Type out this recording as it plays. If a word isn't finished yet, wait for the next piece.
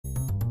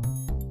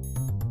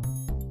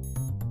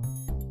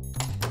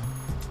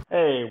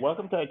Hey,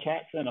 welcome to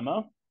Chat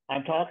Cinema.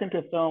 I'm talking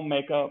to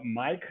filmmaker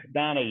Mike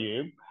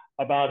Donahue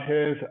about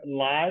his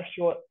live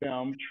short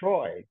film,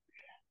 Troy.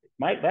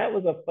 Mike, that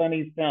was a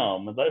funny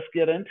film. Let's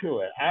get into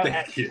it.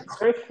 Thank you.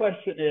 First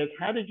question is,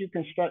 how did you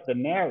construct the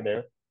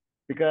narrative?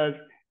 Because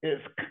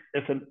it's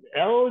it's an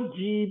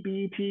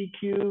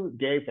LGBTQ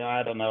gay film.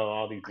 I don't know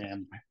all these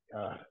damn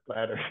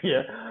letters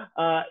here,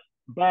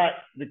 but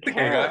the The gay guy.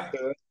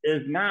 character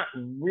is not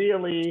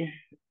really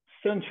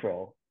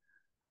central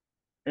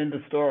in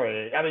the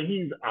story. I mean,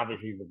 he's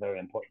a very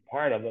important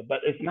part of it, but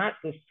it's not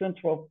the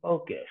central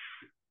focus.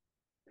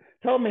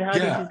 Tell me, how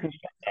did you Yeah.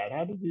 construct that?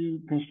 How did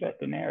you construct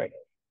the narrative?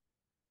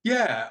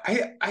 Yeah.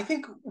 I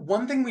think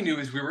one thing we knew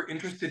is we were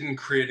interested in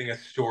creating a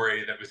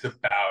story that was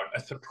about a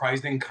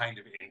surprising kind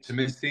of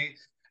intimacy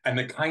and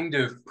the kind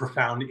of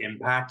profound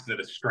impact that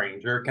a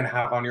stranger can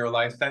have on your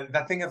life.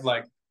 That thing of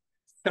like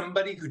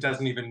somebody who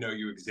doesn't even know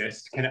you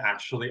exist can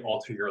actually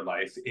alter your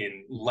life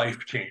in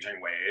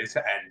life-changing ways,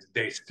 and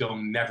they still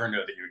never know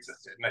that you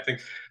existed. And I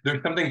think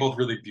there's something both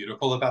really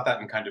beautiful about that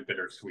and kind of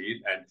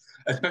bittersweet. And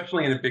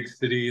especially in a big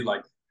city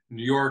like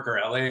New York or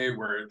LA,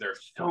 where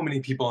there's so many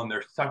people and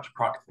there's such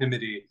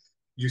proximity,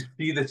 you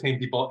see the same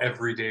people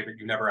every day, but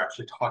you never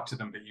actually talk to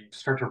them, but you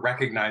start to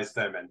recognize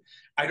them. And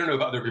I don't know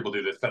if other people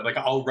do this, but like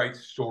I'll write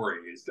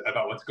stories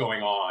about what's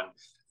going on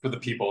for the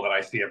people that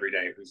I see every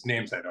day whose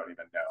names I don't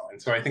even know.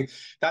 And so I think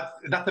that's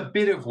a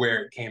bit of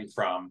where it came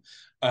from.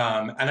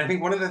 And I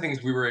think one of the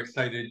things we were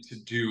excited to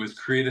do is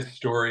create a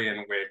story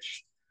in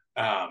which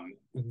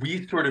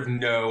we sort of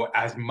know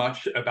as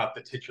much about the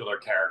titular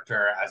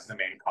character as the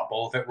main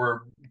couple that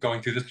we're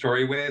going through the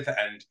story with.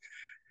 And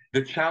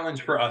the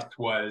challenge for us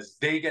was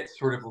they get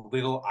sort of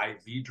little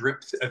IV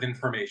drips of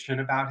information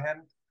about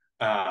him.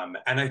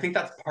 And I think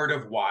that's part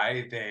of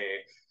why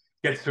they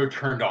get so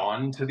turned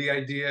on to the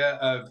idea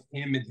of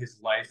him and his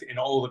life in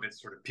all of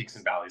its sort of peaks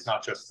and valleys,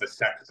 not just the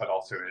sex, but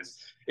also his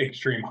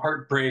extreme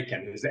heartbreak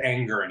and his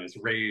anger and his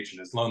rage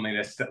and his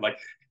loneliness. That like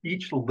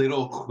each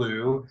little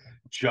clue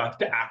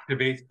just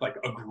activates like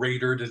a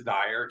greater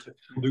desire to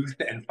sleuth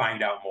and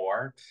find out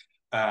more.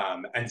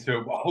 And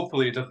so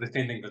hopefully it does the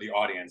same thing for the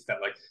audience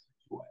that like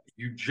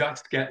you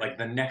just get like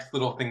the next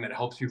little thing that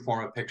helps you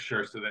form a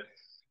picture so that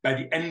by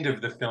the end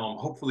of the film,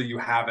 hopefully you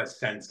have a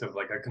sense of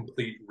like a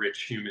complete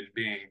rich human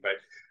being, but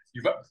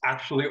you've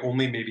actually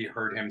only maybe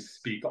heard him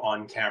speak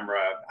on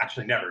camera.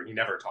 Actually, never. He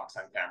never talks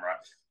on camera.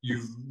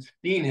 You've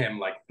seen him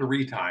like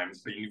three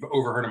times, but you've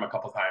overheard him a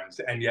couple times.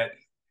 And yet,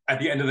 at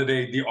the end of the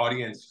day, the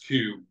audience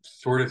too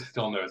sort of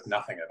still knows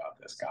nothing about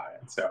this guy.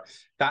 And so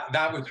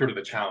that was sort of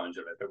the challenge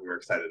of it that we were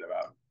excited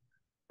about.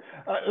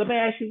 Let me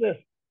ask you this: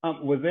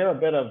 was there a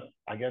bit of,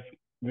 I guess,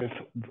 this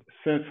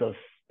sense of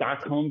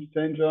Stockholm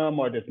syndrome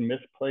or this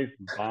misplaced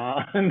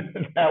bond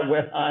that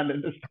went on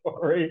in the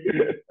story?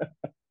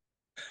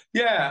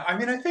 Yeah, I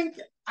mean, I think,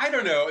 I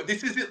don't know,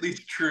 this is at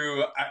least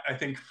true, I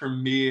think, for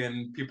me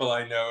and people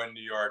I know in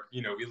New York.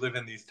 You know, we live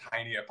in these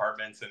tiny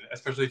apartments, and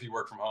especially if you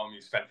work from home,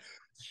 you spend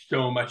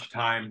so much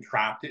time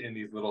trapped in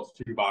these little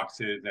shoe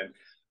boxes, and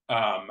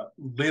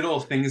little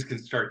things can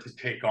start to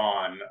take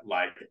on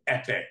like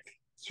epic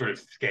sort of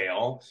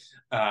scale.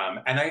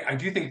 And I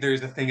do think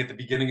there's a thing at the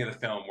beginning of the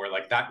film where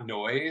like that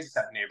noise,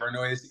 that neighbor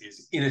noise,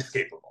 is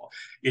inescapable.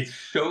 It's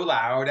so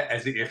loud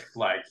as if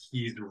like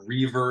he's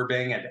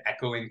reverbing and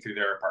echoing through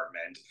their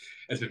apartment,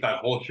 as if that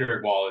whole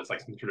shared wall is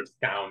like some sort of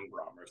sound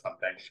drum or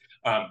something.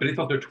 But it's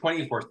also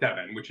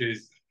 24/7, which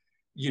is,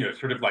 you know,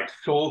 sort of like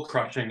soul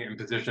crushing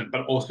imposition,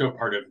 but also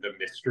part of the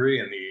mystery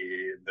and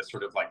the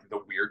sort of like the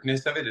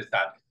weirdness of it is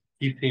that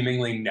he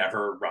seemingly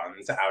never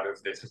runs out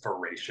of this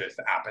voracious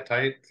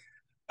appetite.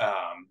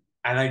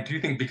 And I do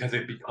think because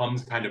it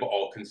becomes kind of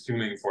all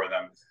consuming for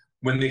them,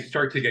 when they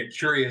start to get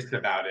curious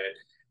about it,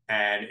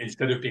 and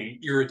instead of being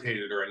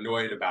irritated or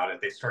annoyed about it,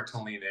 they start to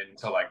lean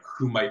into like,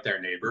 who might their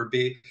neighbor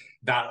be?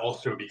 That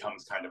also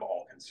becomes kind of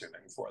all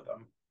consuming for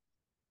them.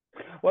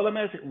 Well, let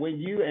me ask you: when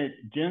you and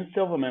Jen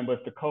Silverman was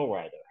the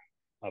co-writer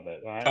of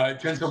it, right?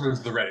 Jen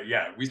Silverman's the Reddit.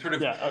 Yeah, we sort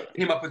of Yeah.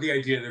 came up with the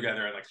idea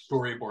together and like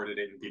storyboarded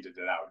it and beated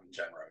it out, and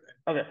Jen wrote it.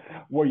 Okay.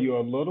 Were you a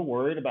little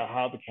worried about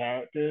how the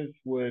characters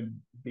would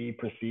be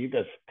perceived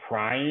as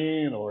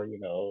prying or,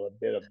 a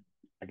bit of,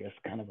 I guess,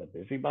 kind of a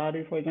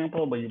busybody, for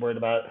example? Were you worried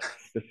about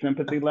the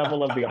sympathy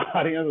level of the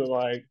audience?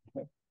 Like,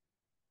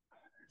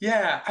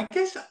 Yeah, I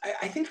guess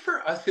I think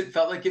for us it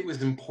felt like it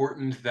was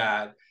important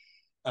that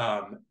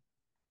um,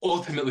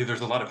 ultimately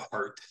there's a lot of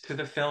heart to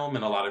the film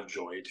and a lot of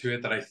joy to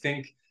it that I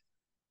think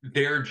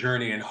their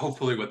journey and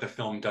hopefully what the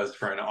film does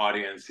for an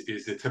audience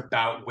is it's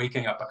about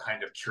waking up a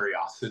kind of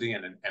curiosity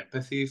and an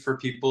empathy for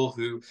people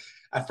who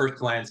at first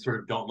glance sort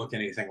of don't look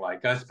anything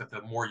like us, but the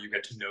more you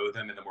get to know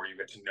them and the more you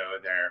get to know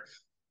their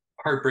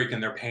heartbreak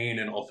and their pain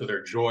and also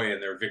their joy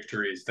and their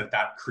victories,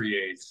 that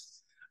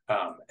creates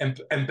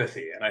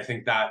empathy. And I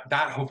think that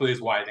hopefully is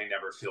why they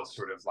never feel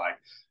sort of like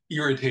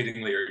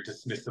irritatingly or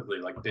dismissively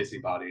like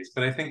busybodies.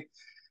 But I think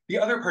the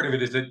other part of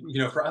it is that,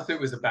 you know, for us it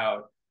was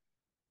about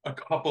a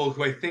couple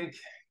who I think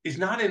is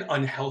not an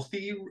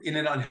unhealthy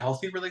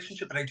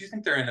relationship, but I do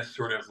think they're in a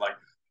sort of like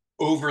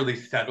overly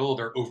settled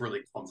or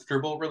overly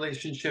comfortable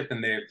relationship,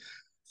 and they've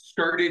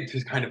started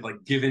to kind of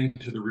like give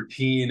into the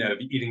routine of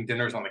eating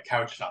dinners on the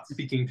couch, not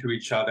speaking to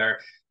each other,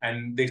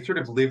 and they sort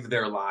of live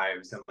their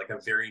lives in like a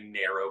very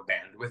narrow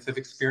bandwidth of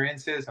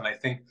experiences. And I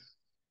think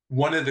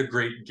one of the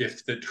great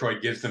gifts that Troy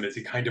gives them is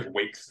he kind of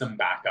wakes them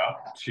back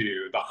up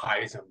to the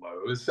highs and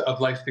lows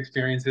of life's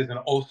experiences, and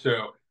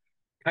also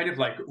kind of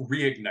like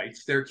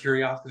reignites their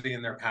curiosity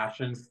and their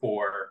passion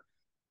for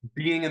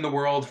being in the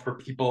world, for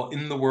people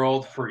in the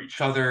world, for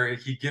each other.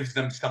 He gives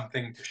them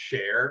something to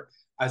share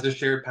as a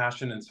shared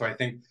passion. And so I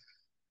think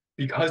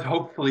because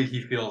hopefully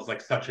he feels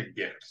like such a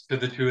gift to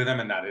the two of them,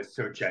 and that is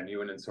so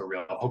genuine and so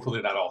real,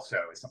 hopefully that also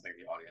is something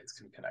the audience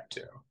can connect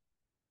to.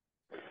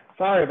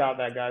 Sorry about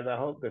that, guys. I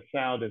hope the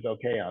sound is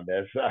okay on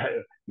this.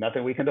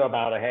 Nothing we can do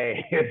about it.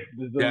 Hey, it's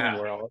the Zoom Yeah,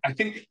 world. I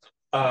think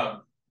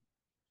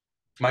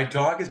my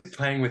dog is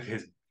playing with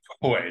his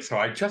toy, so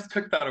I just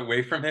took that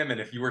away from him. And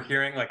if you were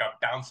hearing like a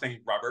bouncing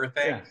rubber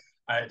thing,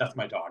 Yeah. that's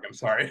my dog. I'm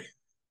sorry.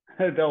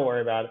 Don't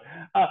worry about it.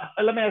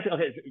 Let me ask you.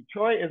 Okay, so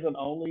Troy is an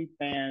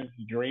OnlyFans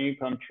dream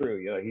come true.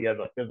 You know, he has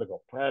a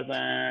physical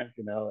presence.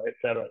 You know, et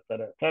cetera, et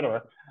cetera, et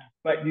cetera.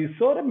 But you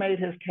sort of made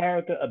his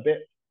character a bit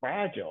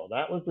fragile.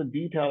 That was a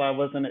detail I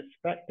wasn't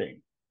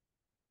expecting.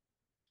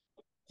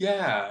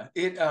 Yeah,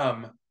 it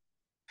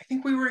I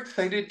think we were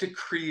excited to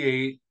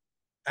create,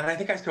 and I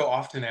think I so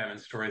often am in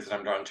stories that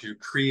I'm drawn to,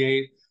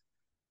 create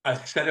a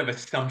set of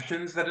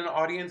assumptions that an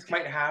audience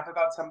might have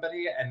about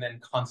somebody, and then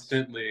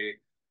constantly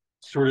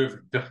sort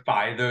of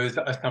defy those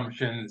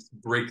assumptions,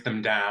 break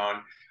them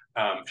down,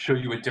 show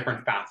you a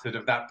different facet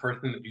of that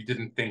person that you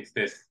didn't think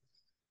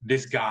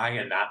this guy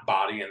in that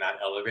body in that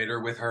elevator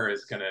with her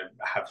is going to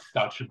have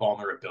such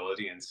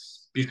vulnerability and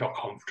be so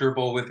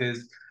comfortable with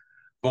his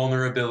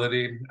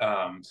vulnerability.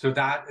 So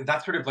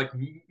that sort of like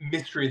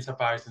mystery and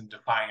surprise and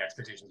defying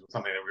expectations was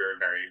something that we were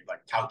very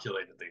like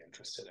calculatedly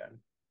interested in.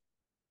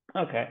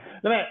 Okay.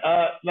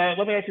 Now,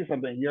 let me ask you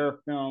something. Your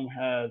film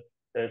has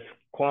is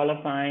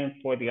qualifying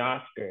for the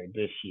Oscar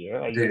this year.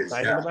 Are you It is,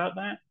 excited yeah. about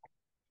that?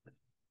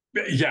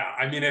 Yeah,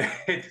 I mean,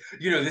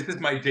 this is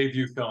my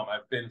debut film.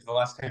 I've been, for the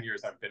last 10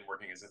 years, I've been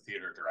working as a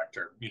theater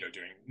director,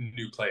 doing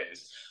new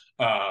plays.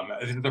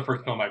 This is the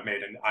first film I've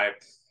made, and I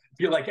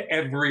feel like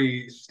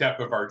every step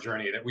of our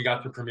journey that we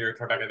got to premiere at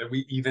Tribeca, that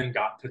we even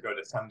got to go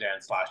to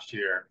Sundance last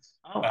year,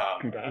 Oh,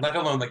 congrats. let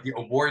alone like the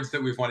awards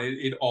that we've won,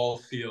 it all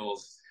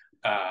feels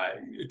uh,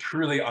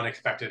 truly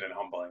unexpected and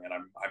humbling. And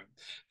I'm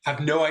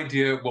have no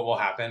idea what will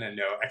happen and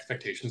no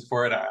expectations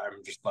for it.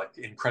 I'm just like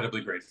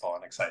incredibly grateful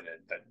and excited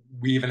that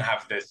we even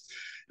have this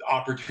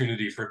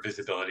opportunity for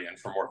visibility and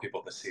for more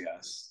people to see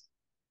us.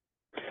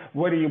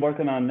 What are you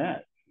working on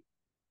next?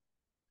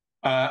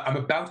 I'm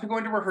about to go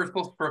into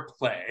rehearsals for a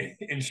play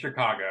in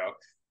Chicago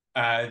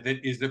that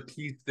is a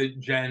piece that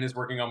Jen is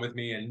working on with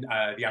me and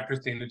the actress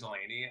Dana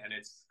Delaney, and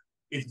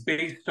it's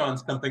based on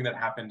something that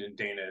happened in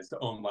Dana's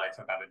own life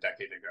about a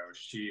decade ago.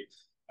 She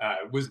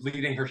was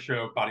leading her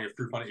show Body of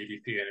Proof on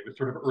ABC, and it was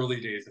sort of early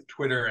days of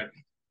Twitter, and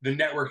the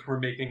networks were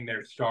making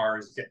their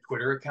stars get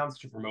Twitter accounts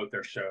to promote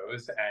their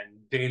shows, and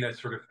Dana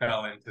sort of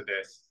fell into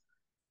this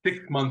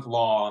 6 month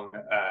long,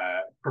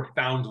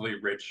 profoundly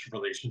rich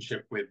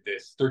relationship with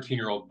this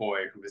 13-year-old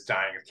boy who was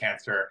dying of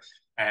cancer,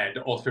 and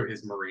also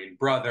his Marine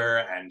brother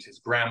and his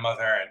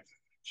grandmother. And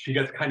she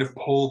gets kind of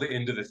pulled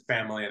into this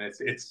family, and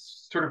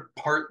it's sort of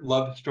part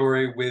love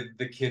story with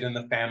the kid and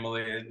the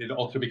family. It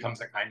also becomes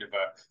a kind of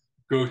a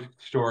ghost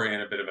story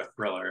and a bit of a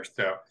thriller.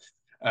 So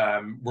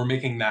we're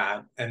making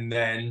that, and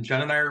then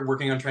Jen and I are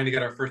working on trying to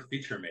get our first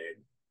feature made.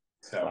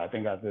 Well, So I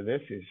think after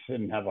this, you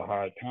shouldn't have a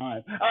hard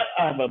time.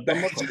 I have one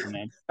more question,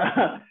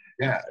 man.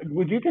 yeah.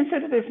 Would you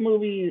consider this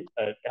movie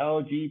an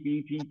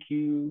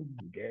LGBTQ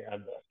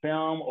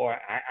film, or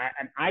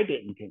and I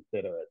didn't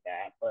consider it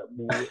that, but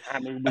I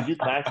mean, would you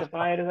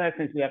classify it as that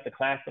since we have to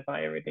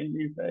classify everything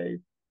these days?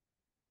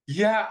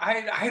 Yeah,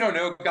 I don't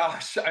know.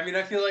 Gosh, I mean,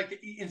 I feel like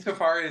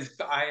insofar as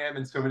I am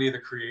and so many of the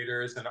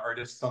creators and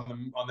artists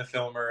on the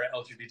film are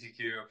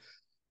LGBTQ,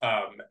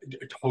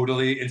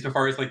 totally.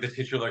 Insofar as like the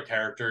titular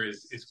character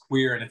is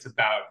queer, and it's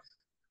about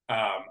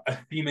a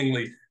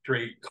seemingly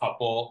straight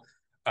couple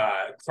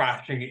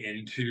crashing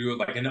into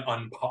like an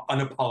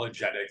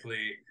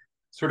unapologetically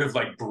sort of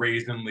like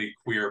brazenly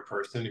queer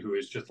person who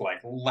is just like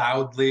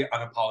loudly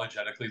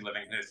unapologetically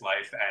living his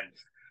life, and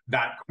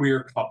that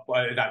queer couple,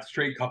 that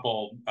straight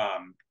couple,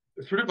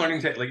 sort of learning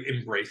to like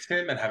embrace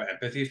him and have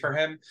empathy for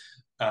him.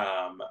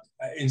 Um,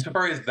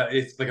 Insofar as that,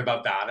 it's like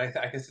about that.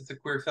 I guess it's a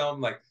queer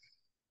film. Like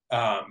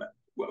um,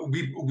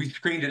 we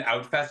screened at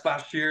Outfest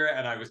last year,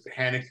 and I was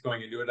panicked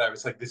going into it. I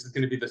was like, this is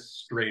going to be the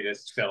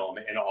straightest film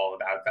in all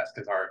of Outfest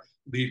because our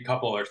lead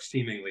couple are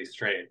seemingly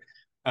straight.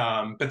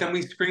 But then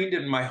we screened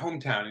in my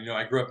hometown.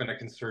 I grew up in a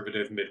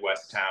conservative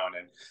Midwest town,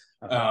 and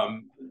Uh-huh.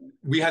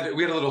 we had a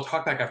little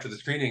talk back after the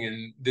screening,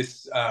 and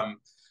this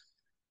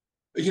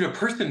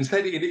person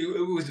said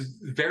it was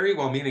very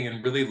well meaning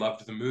and really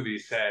loved the movie.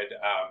 Said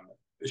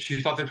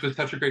she thought this was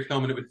such a great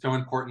film and it was so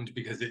important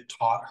because it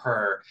taught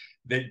her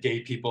that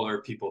gay people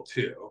are people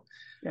too.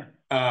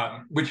 Yeah.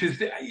 Which is,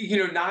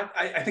 not,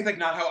 I think like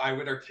not how I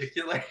would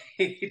articulate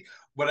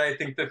what I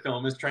think the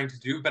film is trying to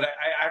do, but I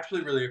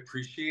actually really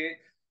appreciate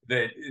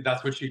that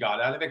that's what she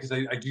got out of it, because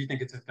I do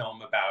think it's a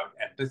film about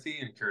empathy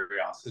and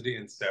curiosity.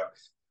 And so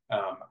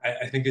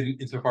I think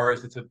insofar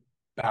as it's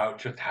about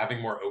just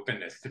having more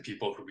openness to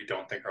people who we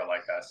don't think are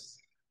like us,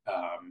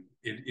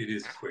 it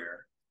is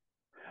queer.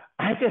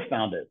 I just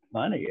found it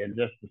funny in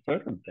just the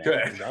circumstances.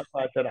 Good. That's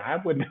why I said I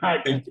would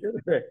not Thank you.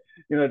 consider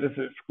it,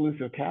 this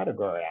exclusive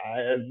category.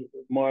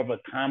 It's more of a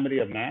comedy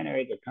of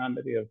manners, a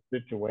comedy of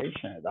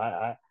situations.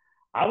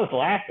 I was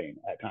laughing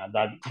at times.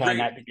 I try Great.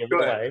 not to give it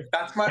Good. away.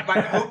 That's my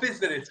hope,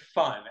 is that it's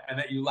fun and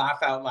that you laugh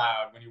out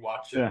loud when you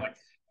watch it, Yeah, like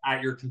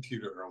at your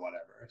computer or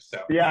whatever.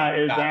 So yeah, that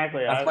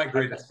exactly. that's my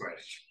greatest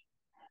wish.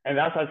 And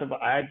that's why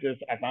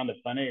I found it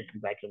funny.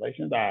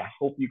 Congratulations. I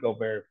hope you go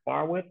very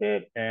far with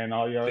it and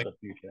all your Thank, other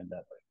future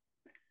endeavors.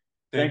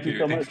 thank Thank you you.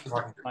 so Thanks much, for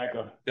talking to me.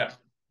 Michael. Yeah.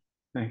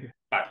 Thank you.